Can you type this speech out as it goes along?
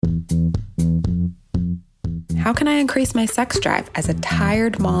How can I increase my sex drive as a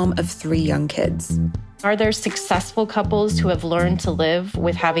tired mom of 3 young kids? Are there successful couples who have learned to live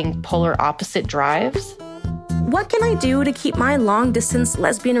with having polar opposite drives? What can I do to keep my long-distance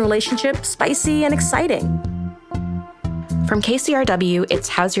lesbian relationship spicy and exciting? From KCRW, it's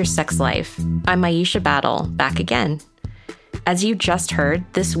How's Your Sex Life? I'm Maisha Battle, back again. As you just heard,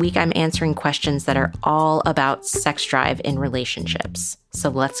 this week I'm answering questions that are all about sex drive in relationships. So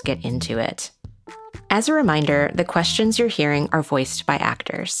let's get into it. As a reminder, the questions you're hearing are voiced by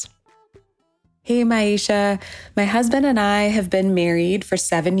actors. Hey, Maisha. My husband and I have been married for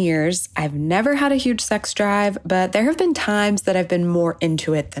 7 years. I've never had a huge sex drive, but there have been times that I've been more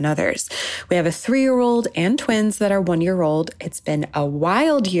into it than others. We have a 3-year-old and twins that are 1-year-old. It's been a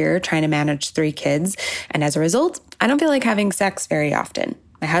wild year trying to manage 3 kids, and as a result, I don't feel like having sex very often.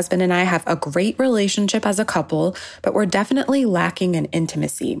 My husband and I have a great relationship as a couple, but we're definitely lacking in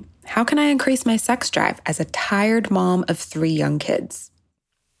intimacy. How can I increase my sex drive as a tired mom of 3 young kids?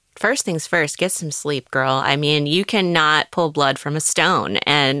 First things first, get some sleep, girl. I mean, you cannot pull blood from a stone.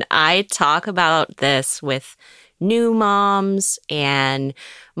 And I talk about this with new moms and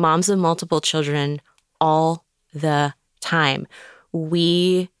moms of multiple children all the time.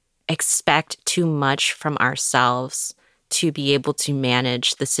 We expect too much from ourselves to be able to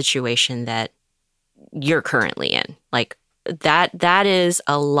manage the situation that you're currently in. Like that is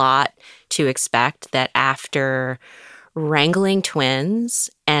a lot to expect, that after wrangling twins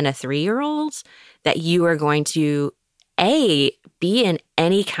and a 3-year-old, that you are going to, A, be in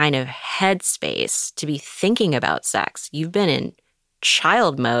any kind of headspace to be thinking about sex. You've been in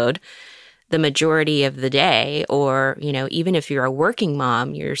child mode the majority of the day, or, even if you're a working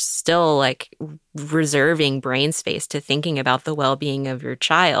mom, you're still like reserving brain space to thinking about the well-being of your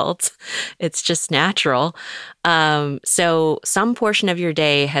child. It's just natural. So some portion of your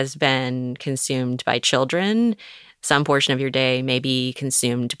day has been consumed by children. Some portion of your day may be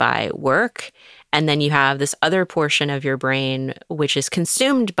consumed by work. And then you have this other portion of your brain, which is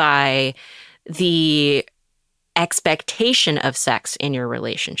consumed by the expectation of sex in your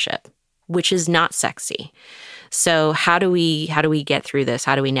relationship, which is not sexy. So how do we get through this?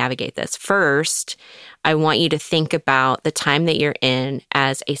 How do we navigate this? First, I want you to think about the time that you're in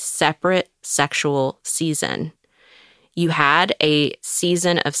as a separate sexual season. You had a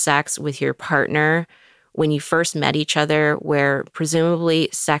season of sex with your partner when you first met each other, where presumably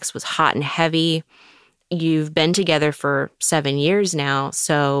sex was hot and heavy. You've been together for 7 years now,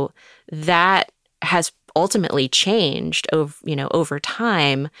 so that has ultimately changed over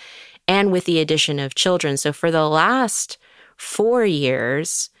time, and with the addition of children. So for the last 4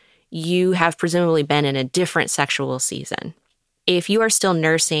 years, you have presumably been in a different sexual season. If you are still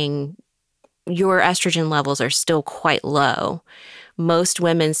nursing, your estrogen levels are still quite low. Most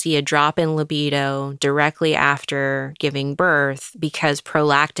women see a drop in libido directly after giving birth because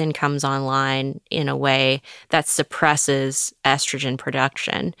prolactin comes online in a way that suppresses estrogen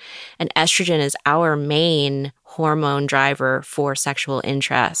production. And estrogen is our main hormone driver for sexual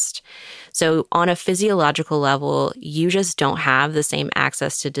interest. So on a physiological level, you just don't have the same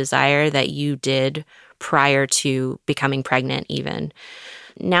access to desire that you did prior to becoming pregnant even.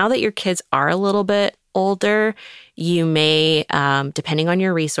 Now that your kids are a little bit older, you may, depending on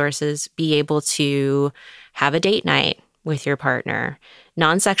your resources, be able to have a date night with your partner.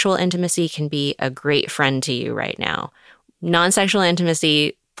 Non-sexual intimacy can be a great friend to you right now. Non-sexual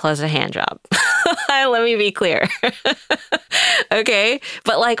intimacy plus a hand job. Let me be clear. Okay?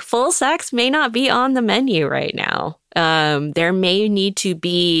 But like full sex may not be on the menu right now. There may need to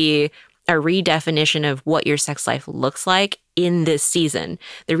be a redefinition of what your sex life looks like in this season.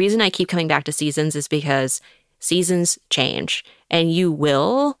 The reason I keep coming back to seasons is because seasons change, and you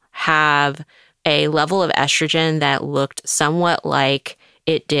will have a level of estrogen that looked somewhat like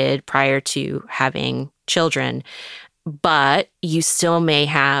it did prior to having children, but you still may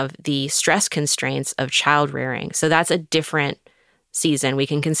have the stress constraints of child rearing. So that's a different season. We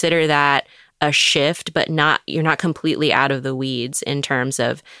can consider that a shift, but you're not completely out of the weeds in terms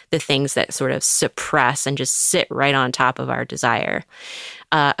of the things that sort of suppress and just sit right on top of our desire.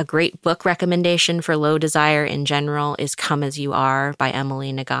 A great book recommendation for low desire in general is Come As You Are by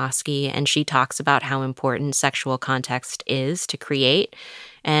Emily Nagoski, and she talks about how important sexual context is to create.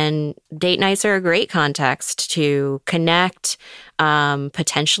 And date nights are a great context to connect.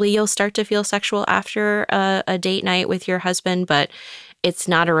 Potentially you'll start to feel sexual after a date night with your husband, but it's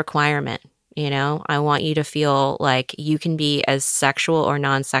not a requirement. I want you to feel like you can be as sexual or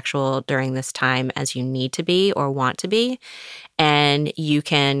non-sexual during this time as you need to be or want to be. And you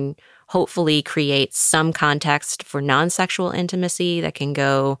can hopefully create some context for non-sexual intimacy that can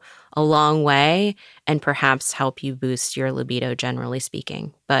go a long way and perhaps help you boost your libido, generally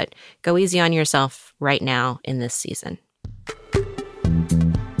speaking. But go easy on yourself right now in this season.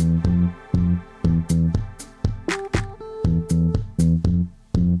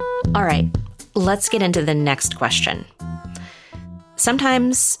 All right, let's get into the next question.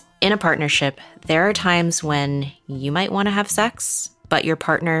 Sometimes in a partnership, there are times when you might want to have sex, but your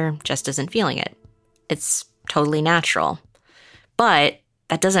partner just isn't feeling it. It's totally natural. But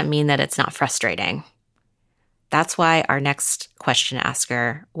that doesn't mean that it's not frustrating. That's why our next question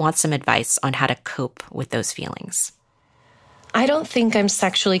asker wants some advice on how to cope with those feelings. I don't think I'm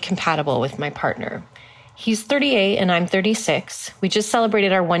sexually compatible with my partner. He's 38 and I'm 36. We just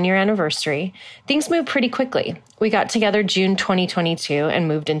celebrated our 1-year anniversary. Things moved pretty quickly. We got together June 2022 and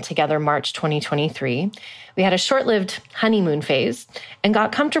moved in together March 2023. We had a short-lived honeymoon phase and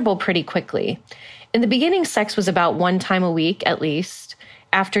got comfortable pretty quickly. In the beginning, sex was about 1 time a week at least.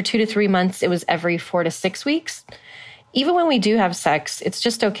 After 2 to 3 months, it was every 4 to 6 weeks. Even when we do have sex, it's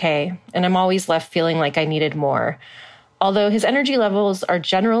just okay, and I'm always left feeling like I needed more. Although his energy levels are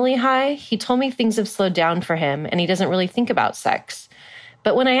generally high, he told me things have slowed down for him and he doesn't really think about sex.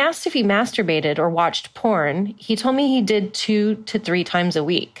 But when I asked if he masturbated or watched porn, he told me he did 2 to 3 times a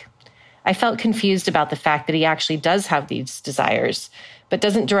week. I felt confused about the fact that he actually does have these desires, but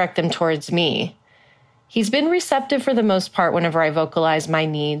doesn't direct them towards me. He's been receptive for the most part whenever I vocalize my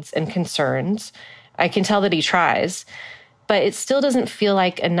needs and concerns. I can tell that he tries, but it still doesn't feel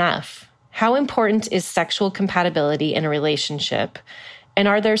like enough. How important is sexual compatibility in a relationship? And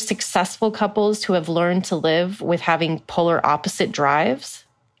are there successful couples who have learned to live with having polar opposite drives?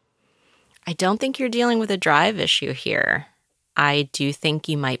 I don't think you're dealing with a drive issue here. I do think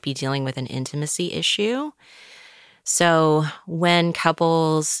you might be dealing with an intimacy issue. So when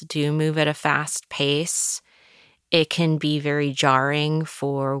couples do move at a fast pace, it can be very jarring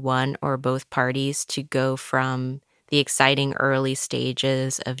for one or both parties to go from the exciting early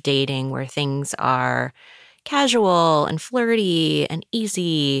stages of dating where things are casual and flirty and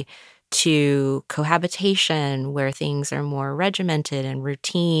easy to cohabitation where things are more regimented and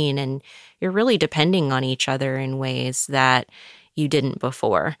routine and you're really depending on each other in ways that you didn't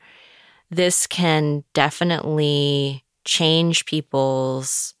before. This can definitely change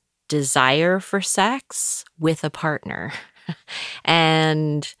people's desire for sex with a partner.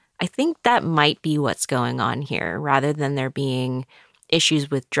 And I think that might be what's going on here, rather than there being issues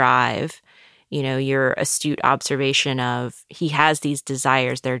with drive. You know, your astute observation of he has these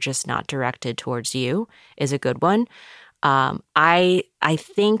desires, they're just not directed towards you is a good one. I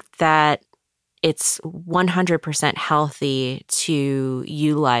think that it's 100% healthy to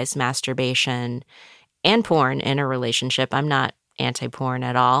utilize masturbation and porn in a relationship. I'm not anti-porn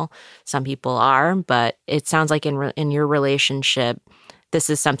at all. Some people are, but it sounds like in your relationship, this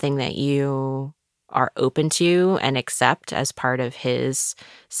is something that you are open to and accept as part of his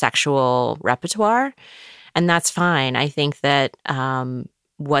sexual repertoire. And that's fine. I think that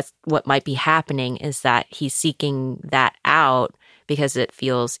what might be happening is that he's seeking that out because it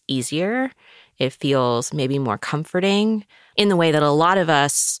feels easier. It feels maybe more comforting in the way that a lot of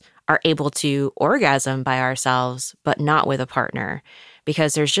us are able to orgasm by ourselves, but not with a partner,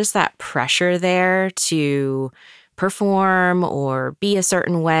 because there's just that pressure there to perform or be a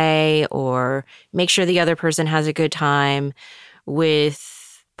certain way or make sure the other person has a good time.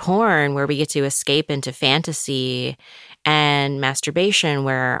 With porn, where we get to escape into fantasy, and masturbation,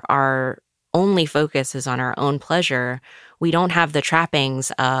 where our only focus is on our own pleasure, we don't have the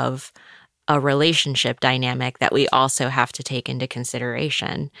trappings of a relationship dynamic that we also have to take into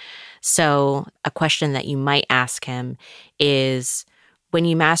consideration. So a question that you might ask him is, when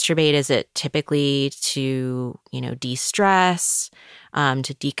you masturbate, is it typically to, de-stress,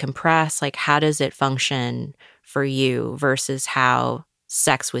 to decompress? Like, how does it function for you versus how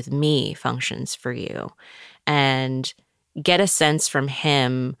sex with me functions for you? And get a sense from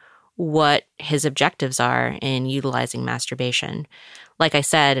him what his objectives are in utilizing masturbation. Like I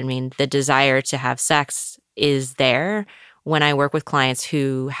said, the desire to have sex is there. When I work with clients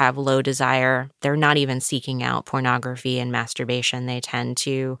who have low desire, they're not even seeking out pornography and masturbation. They tend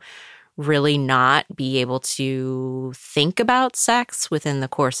to really not be able to think about sex within the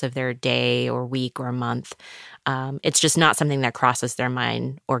course of their day or week or month. It's just not something that crosses their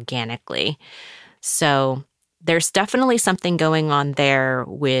mind organically. So there's definitely something going on there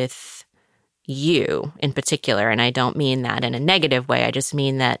with you in particular. And I don't mean that in a negative way. I just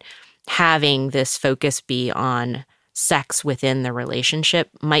mean that having this focus be on sex within the relationship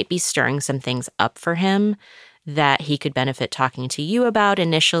might be stirring some things up for him that he could benefit talking to you about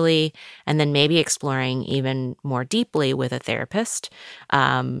initially, and then maybe exploring even more deeply with a therapist.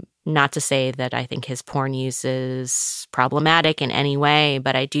 Not to say that I think his porn use is problematic in any way,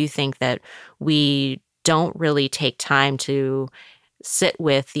 but I do think that we don't really take time to sit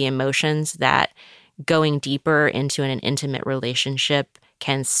with the emotions that going deeper into an intimate relationship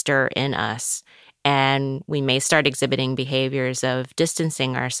can stir in us. And we may start exhibiting behaviors of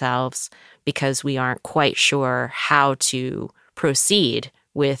distancing ourselves because we aren't quite sure how to proceed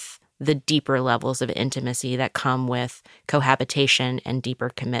with the deeper levels of intimacy that come with cohabitation and deeper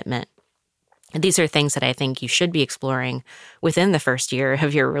commitment. And these are things that I think you should be exploring within the first year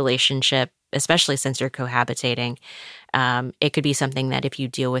of your relationship, especially since you're cohabitating. It could be something that if you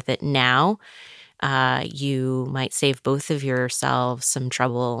deal with it now, you might save both of yourselves some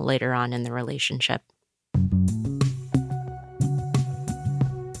trouble later on in the relationship.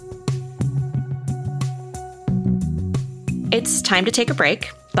 It's time to take a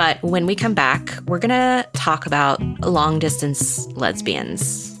break, but when we come back, we're going to talk about long-distance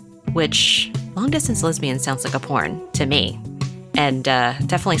lesbians, which long-distance lesbian sounds like a porn to me, and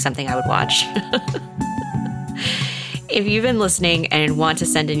definitely something I would watch. If you've been listening and want to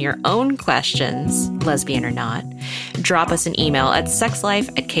send in your own questions, lesbian or not, drop us an email at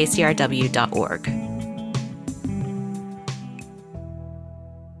sexlife@kcrw.org.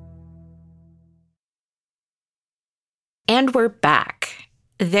 And we're back.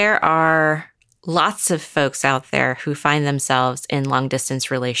 There are lots of folks out there who find themselves in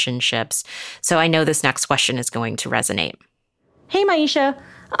long-distance relationships, so I know this next question is going to resonate. Hey, Maisha.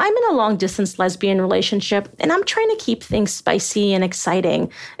 I'm in a long-distance lesbian relationship, and I'm trying to keep things spicy and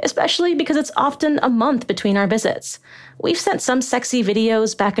exciting, especially because it's often a month between our visits. We've sent some sexy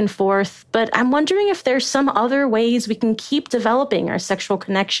videos back and forth, but I'm wondering if there's some other ways we can keep developing our sexual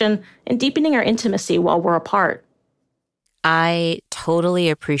connection and deepening our intimacy while we're apart. I totally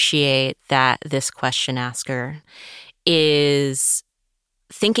appreciate that this question asker is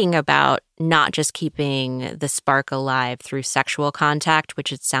thinking about not just keeping the spark alive through sexual contact,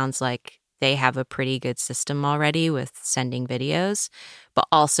 which it sounds like they have a pretty good system already with sending videos, but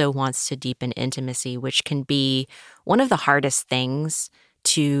also wants to deepen intimacy, which can be one of the hardest things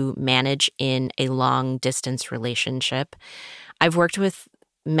to manage in a long-distance relationship. I've worked with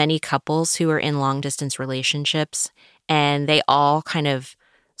many couples who are in long-distance relationships, and they all kind of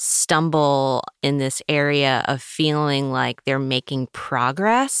stumble in this area of feeling like they're making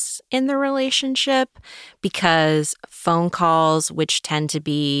progress in the relationship because phone calls, which tend to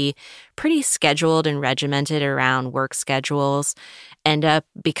be pretty scheduled and regimented around work schedules, end up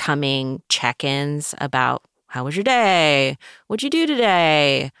becoming check-ins about how was your day? What'd you do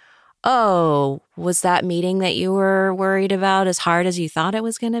today? Oh, was that meeting that you were worried about as hard as you thought it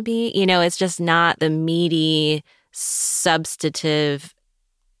was going to be? You know, it's just not the meaty, substantive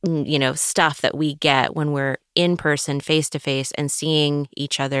stuff that we get when we're in person, face to face, and seeing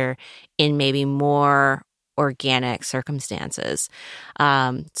each other in maybe more organic circumstances.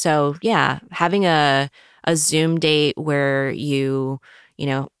 So yeah, having a Zoom date where you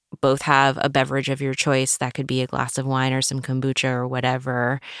both have a beverage of your choice, that could be a glass of wine or some kombucha or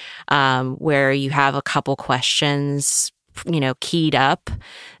whatever, where you have a couple questions keyed up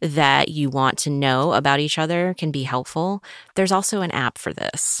that you want to know about each other can be helpful. There's also an app for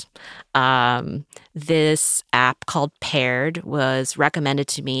this. This app called Paired was recommended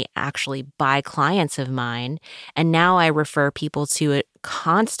to me actually by clients of mine, and now I refer people to it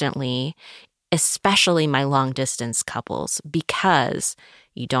constantly, especially my long-distance couples, because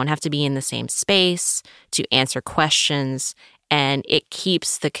you don't have to be in the same space to answer questions, and it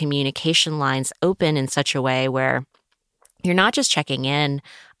keeps the communication lines open in such a way where you're not just checking in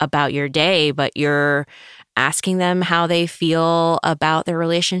about your day, but you're asking them how they feel about their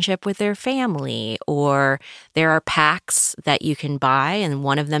relationship with their family. Or there are packs that you can buy, and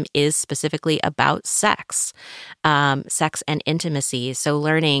one of them is specifically about sex and intimacy. So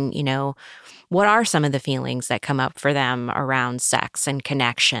learning, what are some of the feelings that come up for them around sex and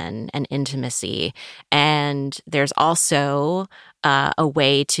connection and intimacy? And there's also a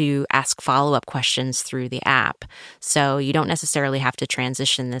way to ask follow-up questions through the app. So you don't necessarily have to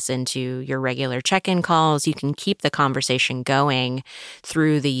transition this into your regular check-in calls. You can keep the conversation going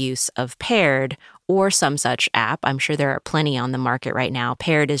through the use of Paired or some such app. I'm sure there are plenty on the market right now.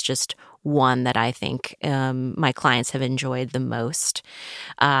 Paired is just one that I think my clients have enjoyed the most.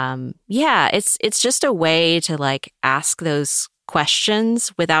 It's just a way to ask those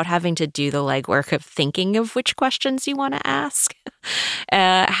questions without having to do the legwork of thinking of which questions you want to ask.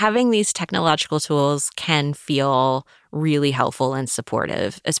 having these technological tools can feel really helpful and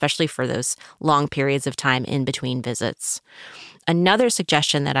supportive, especially for those long periods of time in between visits. Another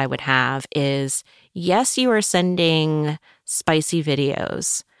suggestion that I would have is, yes, you are sending spicy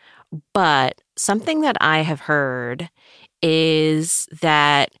videos, but something that I have heard is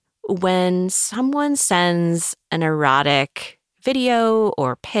that when someone sends an erotic video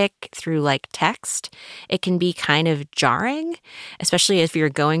or pic through like text, it can be kind of jarring, especially if you're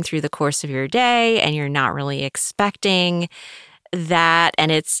going through the course of your day and you're not really expecting that.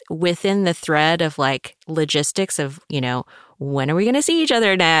 And it's within the thread of like logistics of, when are we going to see each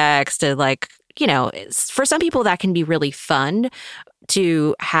other next? And like, for some people that can be really fun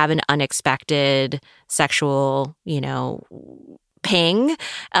to have an unexpected sexual, ping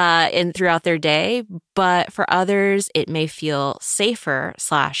in throughout their day. But for others, it may feel safer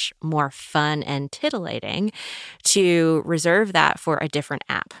 / more fun and titillating to reserve that for a different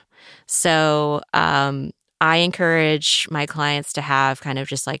app. So I encourage my clients to have kind of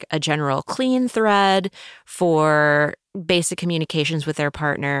just like a general clean thread for basic communications with their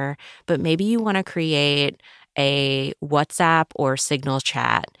partner, but maybe you want to create a WhatsApp or Signal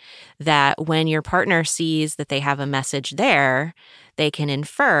chat that when your partner sees that they have a message there, they can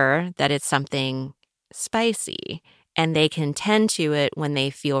infer that it's something spicy, and they can tend to it when they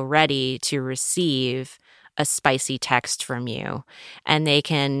feel ready to receive a spicy text from you. And they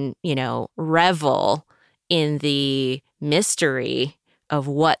can, revel in the mystery of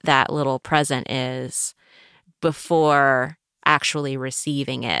what that little present is before actually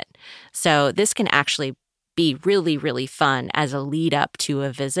receiving it. So this can actually be really, really fun as a lead up to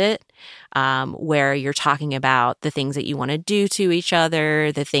a visit where you're talking about the things that you want to do to each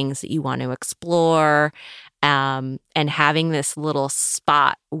other, the things that you want to explore, and having this little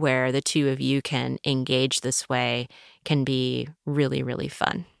spot where the two of you can engage this way can be really, really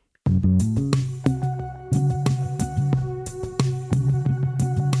fun.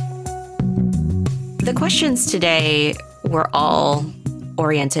 The questions today were all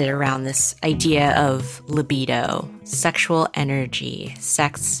oriented around this idea of libido, sexual energy,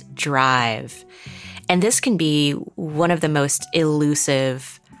 sex drive. And this can be one of the most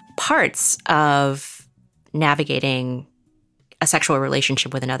elusive parts of navigating a sexual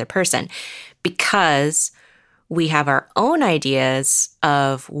relationship with another person, because we have our own ideas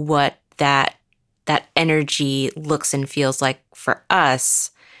of what that energy looks and feels like for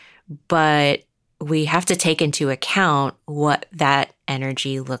us, but we have to take into account what that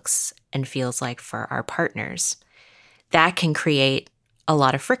energy looks and feels like for our partners. That can create a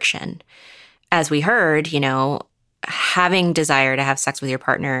lot of friction. As we heard, having desire to have sex with your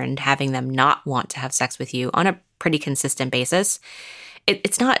partner and having them not want to have sex with you on a pretty consistent basis,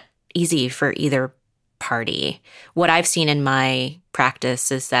 it's not easy for either party. What I've seen in my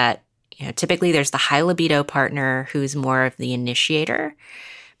practice is that, typically there's the high libido partner who's more of the initiator,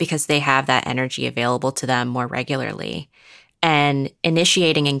 because they have that energy available to them more regularly. And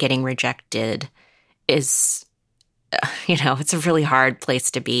initiating and getting rejected is, it's a really hard place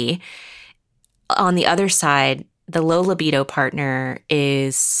to be. On the other side, the low libido partner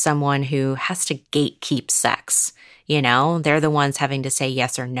is someone who has to gatekeep sex. They're the ones having to say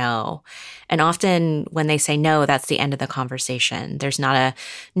yes or no. And often when they say no, that's the end of the conversation. There's not a,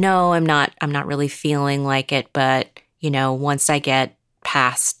 no, I'm not really feeling like it, but, once I get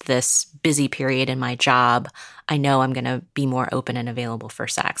past this busy period in my job, I know I'm going to be more open and available for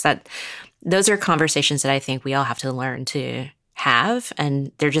sex. Those are conversations that I think we all have to learn to have,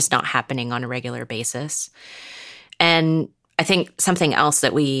 and they're just not happening on a regular basis. And I think something else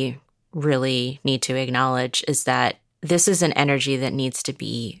that we really need to acknowledge is that this is an energy that needs to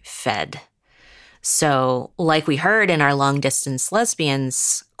be fed. So like we heard in our long distance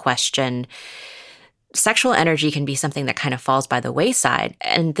lesbians question, sexual energy can be something that kind of falls by the wayside.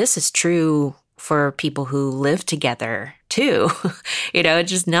 And this is true for people who live together too.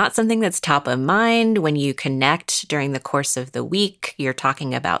 It's just not something that's top of mind. When you connect during the course of the week, you're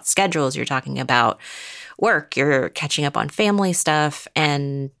talking about schedules, you're talking about work, you're catching up on family stuff,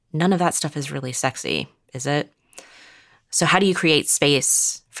 and none of that stuff is really sexy, is it? So how do you create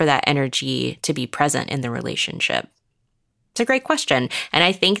space for that energy to be present in the relationship? It's a great question. And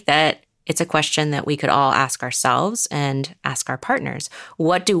I think that it's a question that we could all ask ourselves and ask our partners.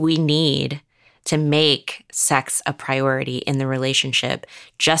 What do we need to make sex a priority in the relationship,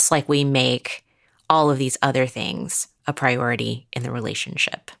 just like we make all of these other things a priority in the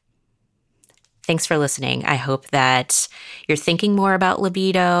relationship? Thanks for listening. I hope that you're thinking more about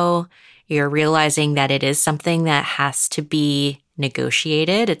libido. You're realizing that it is something that has to be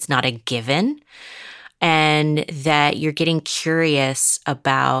negotiated. It's not a given. and that you're getting curious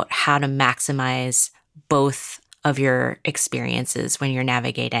about how to maximize both of your experiences when you're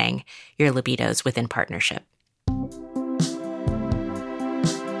navigating your libidos within partnership.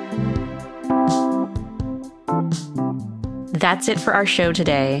 That's it for our show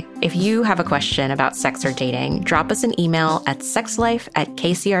today. If you have a question about sex or dating, drop us an email at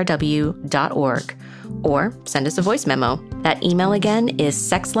sexlife@kcrw.org or send us a voice memo. That email again is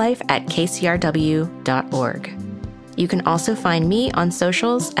sexlife@kcrw.org. You can also find me on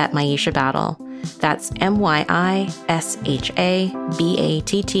socials at Maisha Battle. That's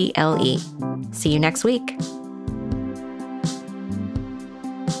MYISHABATTLE. See you next week.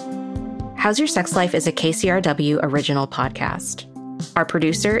 How's Your Sex Life is a KCRW original podcast. Our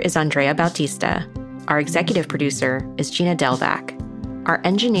producer is Andrea Bautista. Our executive producer is Gina Delvac. Our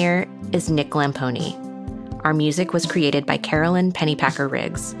engineer is Nick Lamponi. Our music was created by Carolyn Pennypacker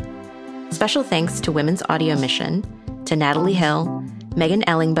Riggs. Special thanks to Women's Audio Mission, to Natalie Hill, Megan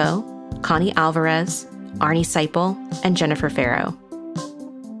Ellingbo, Connie Alvarez, Arnie Seipel, and Jennifer Farrow.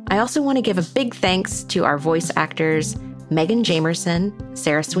 I also want to give a big thanks to our voice actors, Megan Jamerson,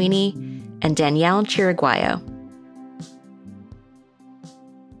 Sarah Sweeney, and Danielle Chiriguayo.